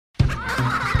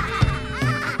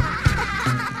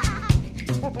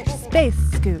Space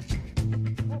Scoop.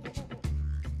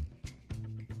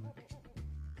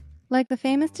 Like the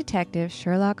famous detective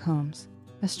Sherlock Holmes,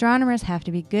 astronomers have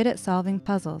to be good at solving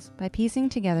puzzles by piecing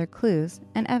together clues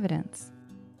and evidence.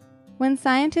 When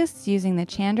scientists using the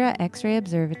Chandra X-ray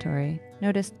Observatory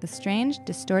noticed the strange,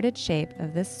 distorted shape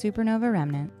of this supernova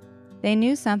remnant, they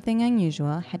knew something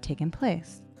unusual had taken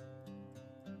place.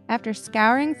 After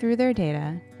scouring through their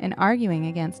data and arguing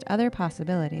against other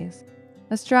possibilities,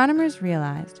 astronomers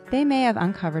realized they may have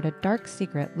uncovered a dark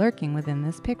secret lurking within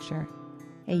this picture,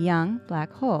 a young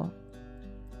black hole.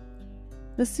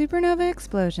 The supernova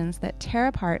explosions that tear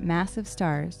apart massive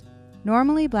stars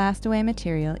normally blast away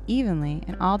material evenly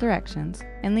in all directions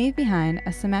and leave behind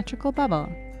a symmetrical bubble,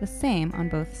 the same on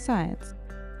both sides.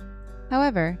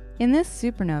 However, in this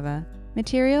supernova,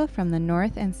 material from the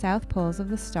north and south poles of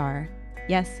the star,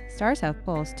 yes, star-south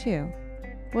poles too,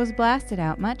 was blasted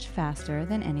out much faster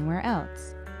than anywhere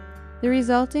else. The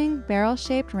resulting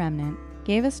barrel-shaped remnant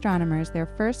gave astronomers their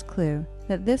first clue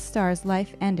that this star's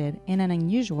life ended in an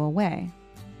unusual way.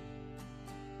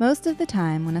 Most of the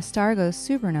time when a star goes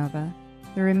supernova,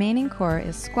 the remaining core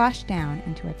is squashed down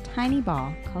into a tiny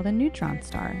ball called a neutron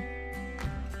star.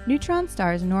 Neutron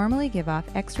stars normally give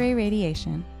off X-ray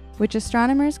radiation, which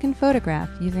astronomers can photograph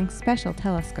using special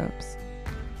telescopes.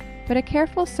 But a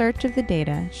careful search of the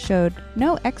data showed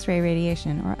no X-ray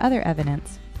radiation or other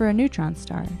evidence for a neutron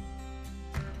star.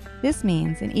 This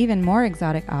means an even more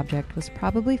exotic object was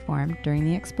probably formed during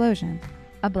the explosion,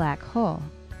 a black hole.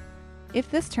 If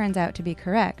this turns out to be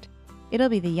correct, it'll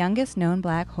be the youngest known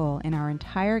black hole in our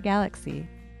entire galaxy,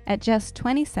 at just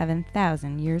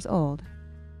 27,000 years old.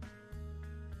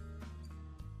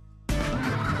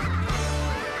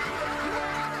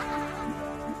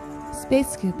 Space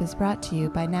Scoop is brought to you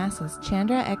by NASA's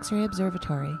Chandra X-ray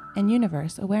Observatory and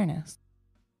Universe Awareness.